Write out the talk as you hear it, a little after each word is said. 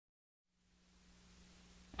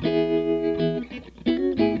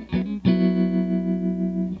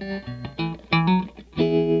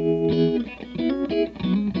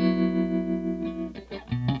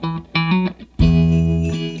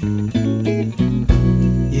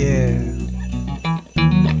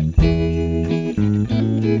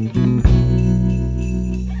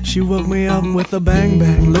me up with a bang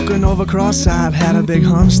bang. Looking over cross-eyed, had a big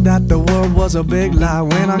hunch that the world was a big lie.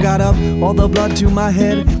 When I got up, all the blood to my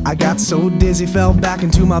head, I got so dizzy, fell back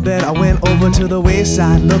into my bed. I went over to the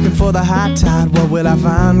wayside, looking for the high tide. What will I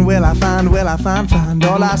find? Will I find? Will I find?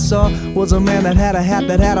 All I saw was a man that had a hat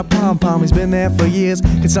that had a pom-pom. He's been there for years.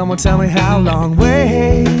 Can someone tell me how long?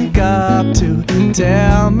 Wake up to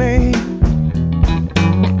tell me.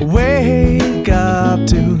 Wake up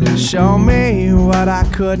to show me what I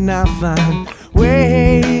could not find.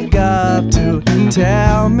 Wake up to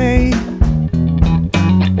tell me.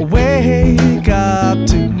 Wake up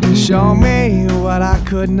to show me what I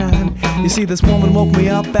could not. You see, this woman woke me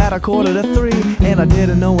up at 2:45, and I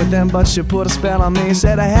didn't know it then, but she put a spell on me.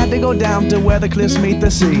 Said I had to go down to where the cliffs meet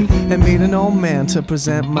the sea and meet an old man to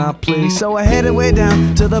present my plea. So I headed way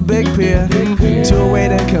down to the big pier to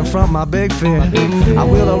await and confront my big fear. I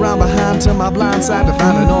wheeled around behind to my blind side to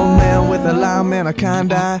find an old man with a lime and a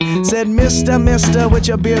kind eye. Said, Mister, with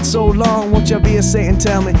your beard so long, won't you be a saint and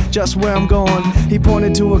tell me just where I'm going? He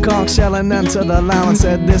pointed to a conch shell and then to the line and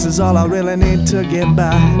said, this is all I really need to get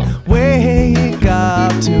by. Wake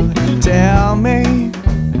up to tell me.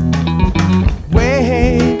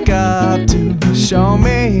 Wake up to show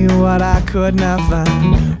me what I could not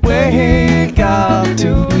find. Wake up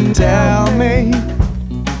to tell me.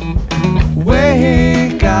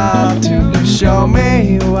 Wake up to show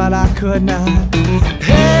me what I could not.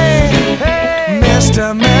 Hey, hey,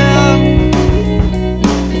 Mr. Man,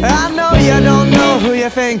 I know you don't know who you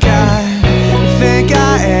think I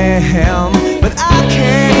am, but I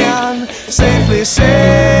can safely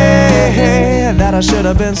say that I should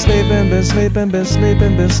have been sleeping the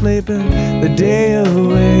day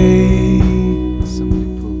away.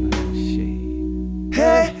 Somebody pull back the shade.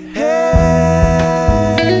 Hey,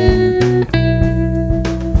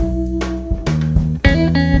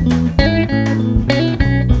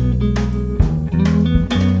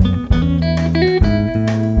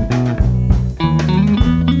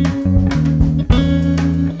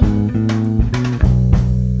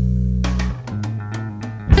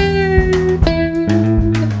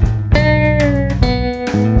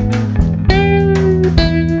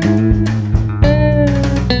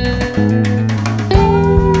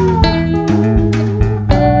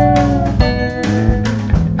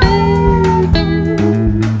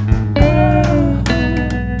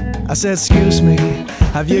 I said, excuse me,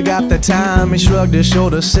 have you got the time? He shrugged his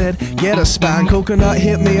shoulders, said, get a spine. Coconut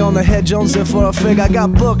hit me on the head, Jones in for a fig. I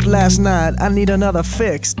got booked last night, I need another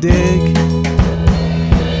fix, dig?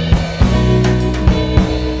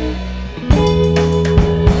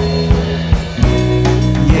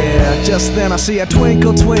 Just then I see a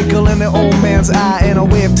twinkle, twinkle in the old man's eye, and a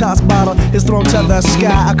wave-tossed bottle is thrown to the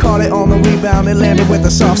sky. I caught it on the rebound, it landed with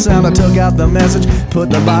a soft sound. I took out the message, put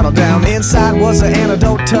the bottle down. Inside was an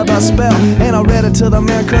antidote to the spell, and I read it to the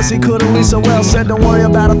man cause he couldn't read so well. Said, don't worry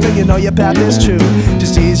about a thing, you know your path is true.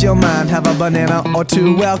 Just ease your mind, have a banana or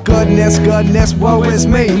two. Well, goodness, woe is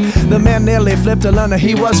me. The man nearly flipped to learn that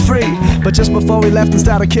he was free, but just before we left and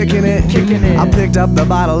started kicking it, I picked up the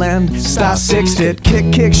bottle and star-sixed it.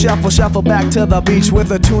 Kick, shuffle back to the beach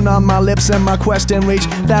with a tune on my lips and my quest in reach.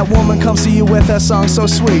 That woman comes to you with her song so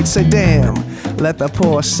sweet. Say, damn, let the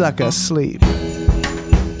poor sucker sleep.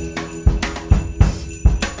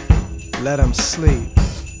 Let him sleep.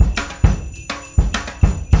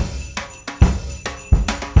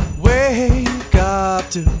 Wake up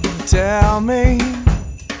to tell me.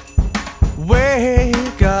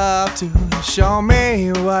 Wake up to show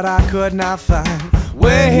me what I could not find.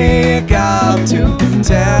 Wake up to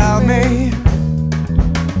tell me.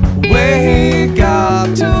 Wake up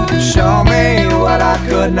to show me what I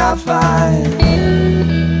could not find.